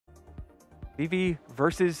Vivi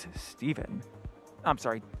versus Steven. I'm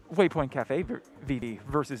sorry, Waypoint Cafe Vivi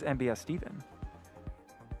versus MBS Steven.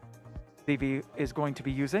 Vivi is going to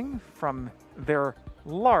be using, from their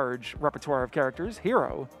large repertoire of characters,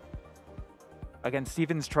 Hero, against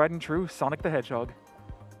Steven's tried and true Sonic the Hedgehog.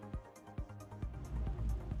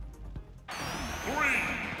 3,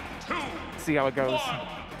 2, See how it goes. 1,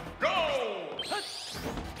 go!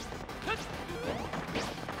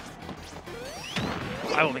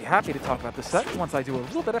 I will be happy to talk about this set once I do a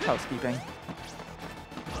little bit of housekeeping.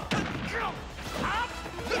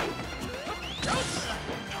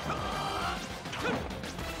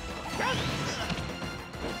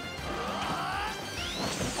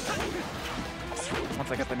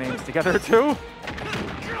 Once I get the names together too.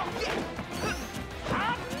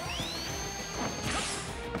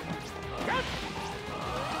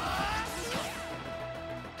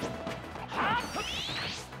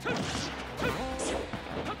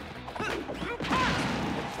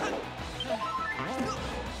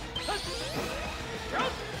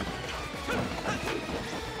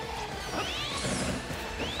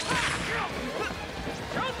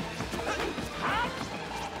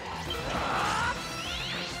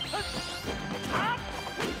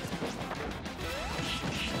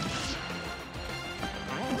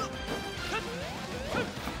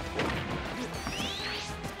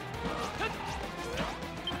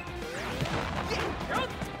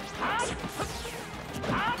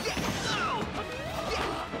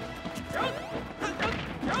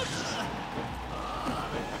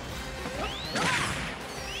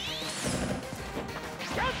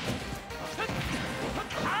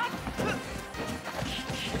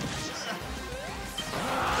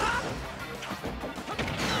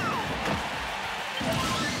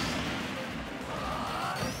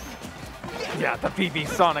 Yeah, the Vivi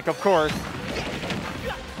Sonic, of course.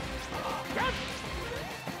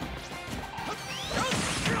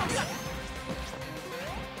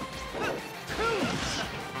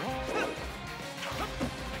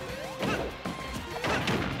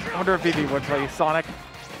 I wonder if Vivi would play Sonic.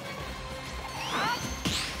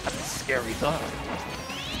 That's a scary thought.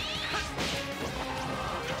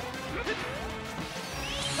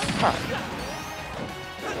 Alright.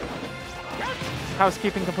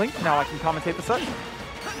 Housekeeping complete. Now I can commentate the set.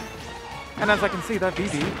 And as I can see, that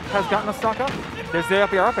Vivi has gotten a stock up. There's the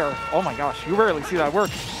up air. Oh my gosh, you rarely see that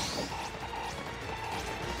work.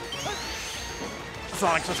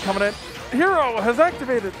 Sonic's just coming in. Hero has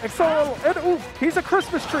activated. Xeno, and ooh, he's a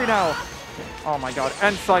Christmas tree now. Oh my god,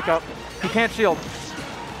 and Psych up. He can't shield.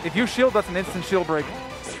 If you shield, that's an instant shield break.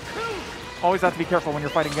 Always have to be careful when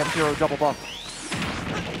you're fighting against Hero double buff.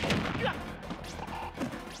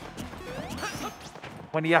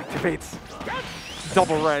 When he activates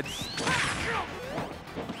double reds.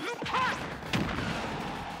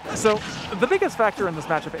 So the biggest factor in this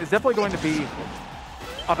matchup is definitely going to be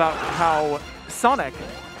about how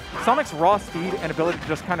Sonic's raw speed and ability to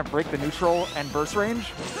just kind of break the neutral and burst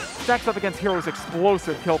range stacks up against Hero's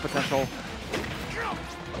explosive kill potential.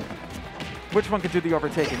 Which one could do the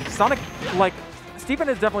overtaking? Sonic, like, Steven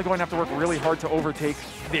is definitely going to have to work really hard to overtake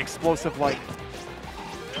the explosive, like,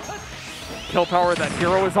 kill power that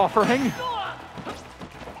Hero is offering.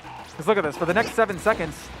 Because look at this, for the next 7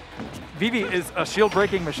 seconds, Vivi is a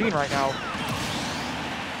shield-breaking machine right now,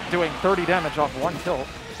 doing 30 damage off one tilt.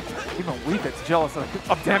 Even Weepit's jealous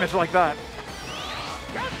of damage like that.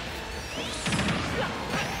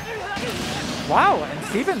 Wow, and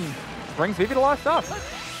Steven brings Vivi to last up.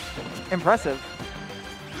 Impressive.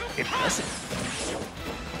 Impressive.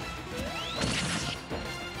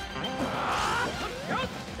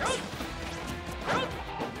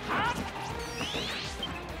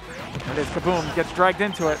 It is Kaboom, gets dragged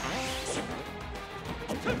into it.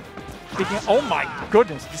 Speaking of, oh my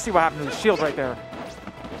goodness, did you see what happened to his shield right there?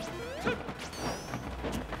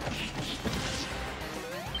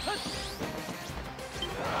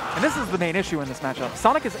 And this is the main issue in this matchup.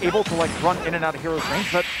 Sonic is able to like run in and out of Hero's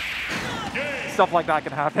range, but stuff like that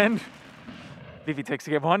can happen. Vivi takes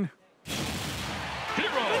game one.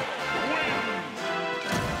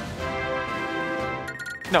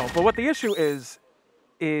 No, but what the issue is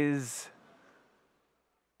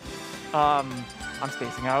I'm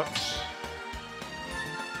spacing out.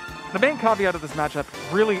 The main caveat of this matchup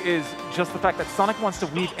really is just the fact that Sonic wants to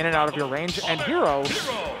weave in and out of your range, and Hero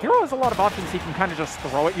has a lot of options he can kind of just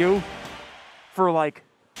throw at you for like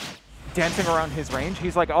dancing around his range.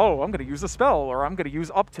 He's like, oh, I'm gonna use a spell, or I'm gonna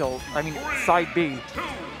use up tilt, I mean side B,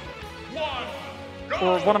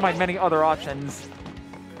 or one of my many other options.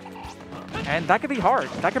 And that can be hard.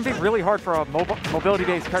 That can be really hard for a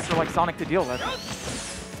mobility-based character like Sonic to deal with.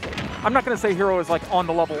 I'm not going to say Hero is like on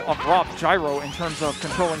the level of Rob's gyro in terms of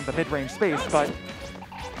controlling the mid-range space, but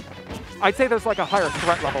I'd say there's like a higher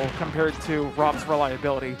threat level compared to Rob's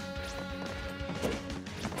reliability.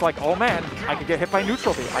 It's like, oh man, I can get hit by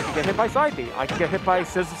neutral B, I can get hit by side B, I can get hit by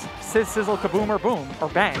sizzle, kaboom, or boom, or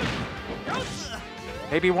bang.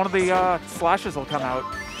 Maybe one of the slashes will come out.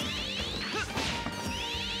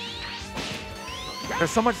 There's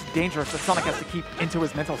so much dangerous that Sonic has to keep into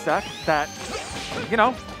his mental stack that, you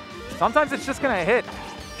know, sometimes it's just gonna hit.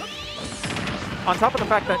 On top of the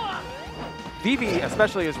fact that Vivi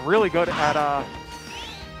especially is really good at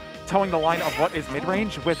towing the line of what is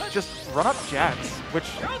mid-range with just run-up jabs, which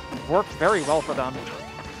work very well for them.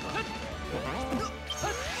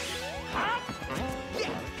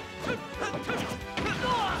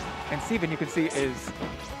 And Steven, you can see, is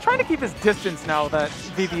trying to keep his distance now that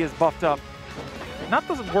Vivi is buffed up. Not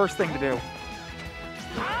the worst thing to do.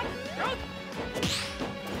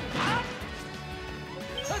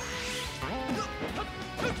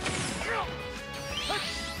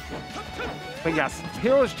 But yes,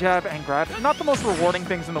 Hero's jab and grab, not the most rewarding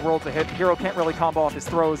things in the world to hit. Hero can't really combo off his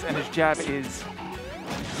throws, and his jab is,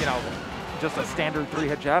 you know, just a standard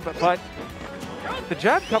 3-hit jab. But the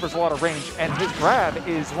jab covers a lot of range, and his grab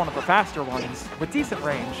is one of the faster ones with decent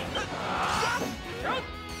range.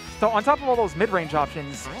 So on top of all those mid-range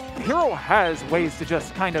options, Hero has ways to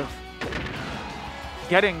just kind of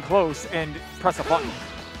get in close and press a button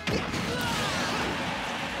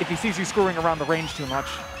if he sees you screwing around the range too much.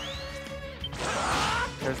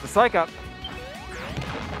 There's the psych up.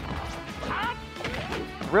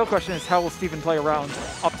 The real question is, how will Steven play around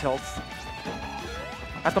up tilts?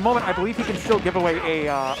 At the moment, I believe he can still give away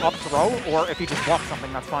a up throw, or if he just blocks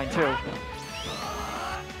something, that's fine too.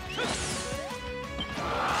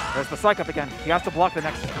 There's the psych up again. He has to block the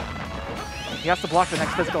next. He has to block the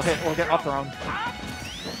next physical hit or get up thrown.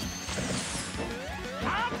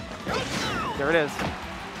 There it is.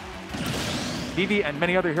 Vivi and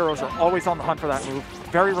many other heroes are always on the hunt for that move.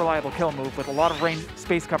 Very reliable kill move with a lot of range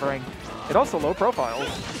space covering. It also low profiles,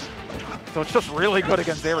 so it's just really good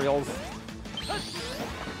against aerials.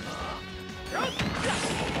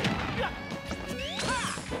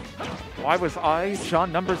 Why was I,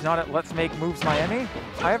 Sean Numbers, not at Let's Make Moves Miami?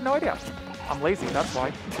 I have no idea. I'm lazy, that's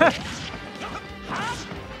why.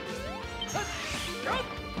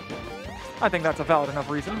 I think that's a valid enough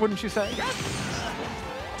reason, wouldn't you say?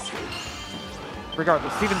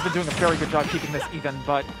 Regardless, Steven's been doing a very good job keeping this even,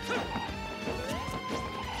 but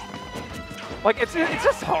like it's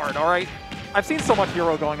just hard, all right? I've seen so much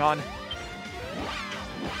Hero going on.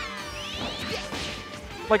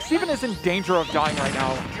 Like, Steven is in danger of dying right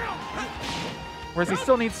now, whereas he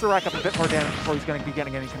still needs to rack up a bit more damage before he's going to be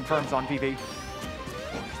getting any confirms on Vivi.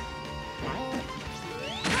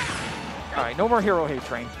 All right, no more Hero hate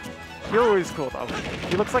train. Hero is cool, though.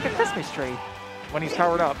 He looks like a Christmas tree when he's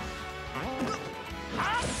powered up.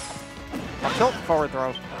 Up tilt, forward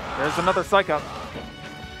throw. There's another psych up.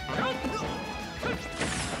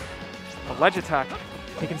 A ledge attack.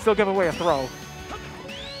 He can still give away a throw,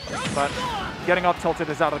 but getting up tilted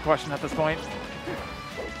is out of the question at this point.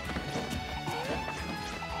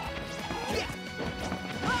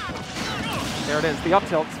 There it is, the up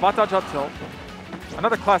tilt, spot dodge up tilt.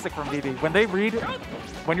 Another classic from Vivi. When they read,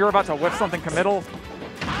 when you're about to whip something committal,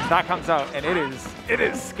 that comes out, and it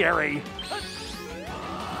is scary.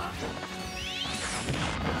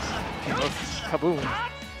 Kaboom.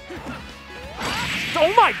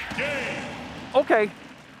 Oh my! Okay,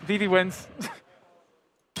 Vivi wins.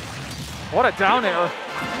 What a down air.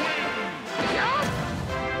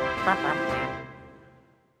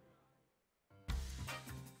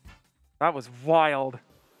 That was wild.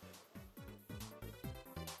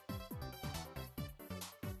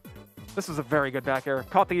 This was a very good back air.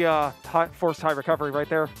 Caught the forced high recovery right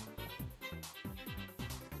there.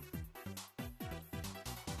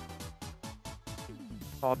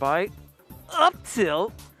 Followed by up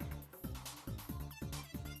tilt.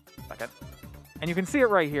 Second. And you can see it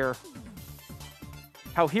right here.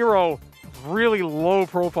 How Hero really low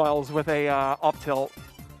profiles with a up tilt.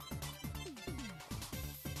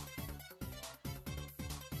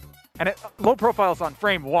 And it low profiles on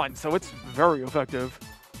frame 1, so it's very effective.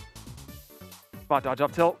 Spot dodge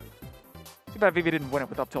up tilt. Too bad Vivi didn't win it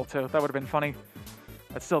with up tilt too. That would have been funny.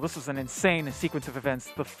 But still, this was an insane sequence of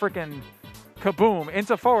events. The frickin' kaboom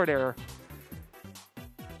into forward air.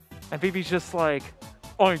 And Vivi's just like,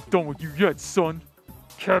 I ain't done with you yet, son.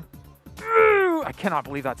 I cannot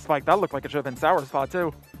believe that spike. That looked like it should have been Sour Spot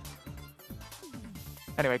too.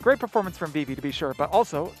 Anyway, great performance from Vivi to be sure, but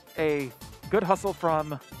also a good hustle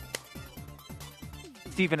from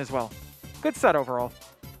Steven as well. Good set overall.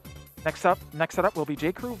 Next setup will be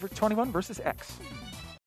J Crew 21 versus X.